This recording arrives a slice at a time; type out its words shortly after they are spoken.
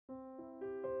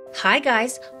Hi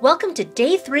guys, welcome to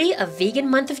day 3 of Vegan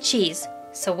Month of Cheese.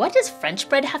 So what does French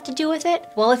bread have to do with it?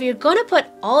 Well, if you're gonna put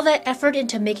all that effort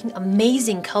into making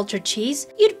amazing cultured cheese,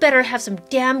 you'd better have some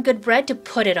damn good bread to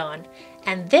put it on.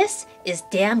 And this is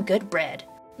damn good bread.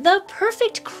 The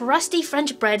perfect crusty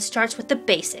French bread starts with the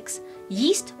basics: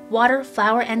 yeast, water,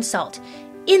 flour, and salt.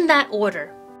 In that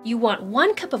order. You want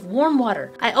 1 cup of warm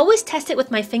water. I always test it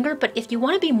with my finger, but if you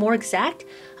want to be more exact,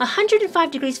 105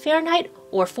 degrees Fahrenheit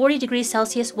or 40 degrees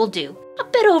Celsius will do. A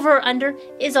bit over or under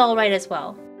is all right as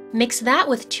well. Mix that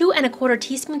with 2 1/4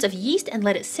 teaspoons of yeast and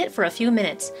let it sit for a few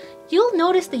minutes. You'll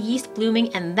notice the yeast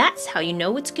blooming, and that's how you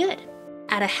know it's good.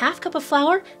 Add a half cup of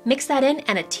flour, mix that in,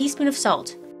 and a teaspoon of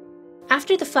salt.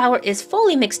 After the flour is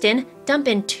fully mixed in, dump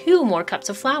in 2 more cups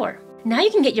of flour. Now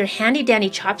you can get your handy dandy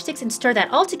chopsticks and stir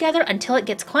that all together until it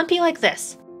gets clumpy like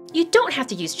this. You don't have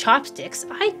to use chopsticks,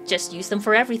 I just use them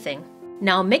for everything.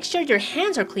 Now make sure your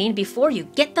hands are clean before you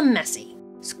get them messy.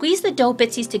 Squeeze the dough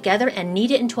bitsies together and knead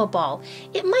it into a ball.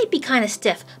 It might be kind of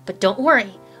stiff, but don't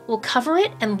worry. We'll cover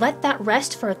it and let that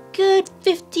rest for a good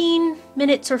 15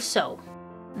 minutes or so.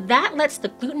 That lets the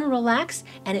gluten relax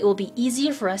and it will be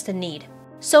easier for us to knead.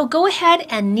 So go ahead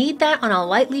and knead that on a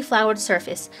lightly floured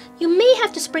surface. You may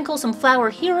have to sprinkle some flour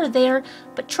here or there,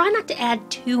 but try not to add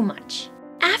too much.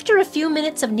 After a few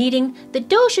minutes of kneading, the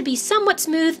dough should be somewhat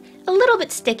smooth, a little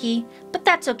bit sticky, but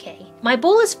that's okay. My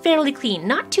bowl is fairly clean,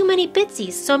 not too many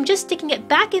bitsies, so I'm just sticking it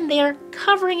back in there,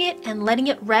 covering it, and letting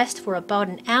it rest for about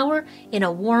an hour in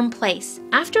a warm place.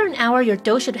 After an hour, your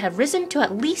dough should have risen to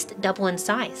at least double in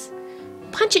size.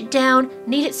 Punch it down,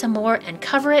 knead it some more, and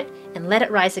cover it, and let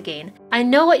it rise again. I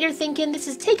know what you're thinking, this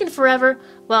is taking forever.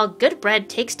 Well, good bread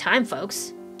takes time,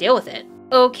 folks. Deal with it.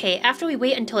 Okay, after we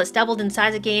wait until it's doubled in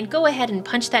size again, go ahead and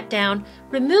punch that down,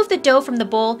 remove the dough from the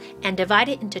bowl, and divide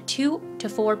it into 2 to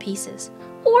 4 pieces.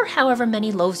 Or however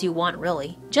many loaves you want,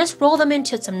 really. Just roll them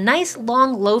into some nice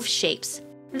long loaf shapes.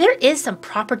 There is some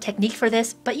proper technique for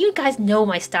this, but you guys know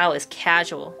my style is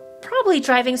casual. Probably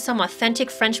driving some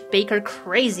authentic French baker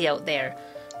crazy out there.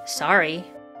 Sorry.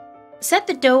 Set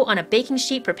the dough on a baking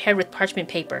sheet prepared with parchment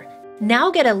paper. Now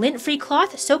get a lint-free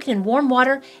cloth, soak it in warm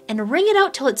water, and wring it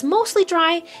out till it's mostly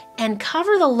dry, and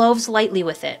cover the loaves lightly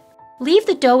with it. Leave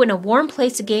the dough in a warm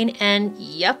place again, and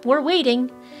yep, we're waiting.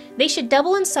 They should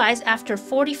double in size after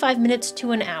 45 minutes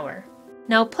to an hour.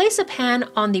 Now place a pan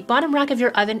on the bottom rack of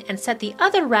your oven and set the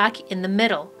other rack in the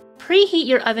middle. Preheat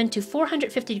your oven to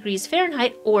 450 degrees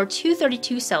Fahrenheit or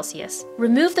 232 Celsius.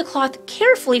 Remove the cloth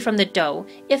carefully from the dough.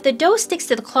 If the dough sticks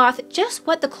to the cloth, just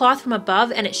wet the cloth from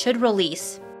above and it should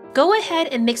release. Go ahead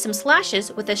and make some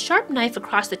slashes with a sharp knife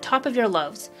across the top of your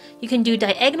loaves. You can do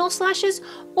diagonal slashes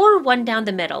or one down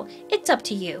the middle. It's up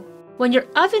to you. When your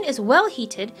oven is well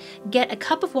heated, get a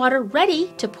cup of water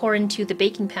ready to pour into the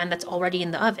baking pan that's already in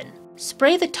the oven.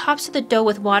 Spray the tops of the dough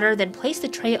with water, then place the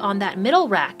tray on that middle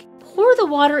rack. Pour the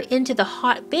water into the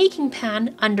hot baking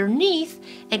pan underneath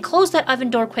and close that oven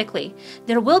door quickly.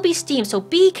 There will be steam, so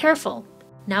be careful.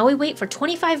 Now we wait for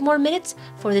 25 more minutes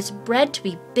for this bread to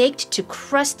be baked to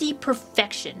crusty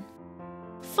perfection.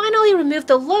 Finally, remove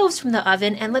the loaves from the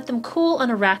oven and let them cool on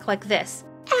a rack like this.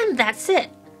 And that's it.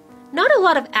 Not a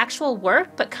lot of actual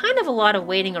work, but kind of a lot of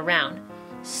waiting around.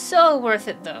 So worth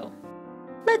it though.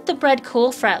 Let the bread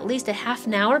cool for at least a half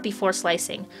an hour before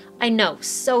slicing. I know,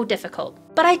 so difficult.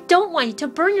 But I don't want you to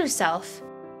burn yourself.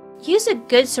 Use a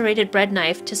good serrated bread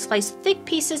knife to slice thick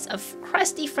pieces of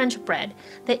crusty French bread.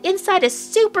 The inside is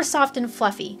super soft and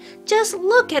fluffy. Just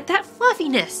look at that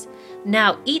fluffiness.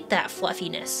 Now eat that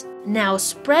fluffiness. Now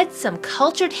spread some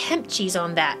cultured hemp cheese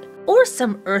on that. Or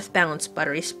some earth-balanced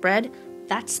buttery spread.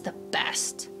 That's the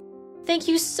best. Thank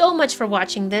you so much for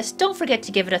watching this. Don't forget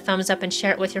to give it a thumbs up and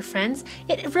share it with your friends.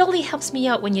 It really helps me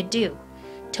out when you do.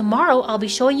 Tomorrow, I'll be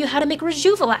showing you how to make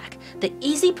Rejuvelac, the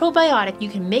easy probiotic you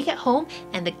can make at home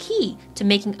and the key to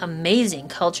making amazing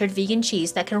cultured vegan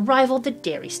cheese that can rival the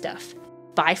dairy stuff.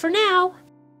 Bye for now!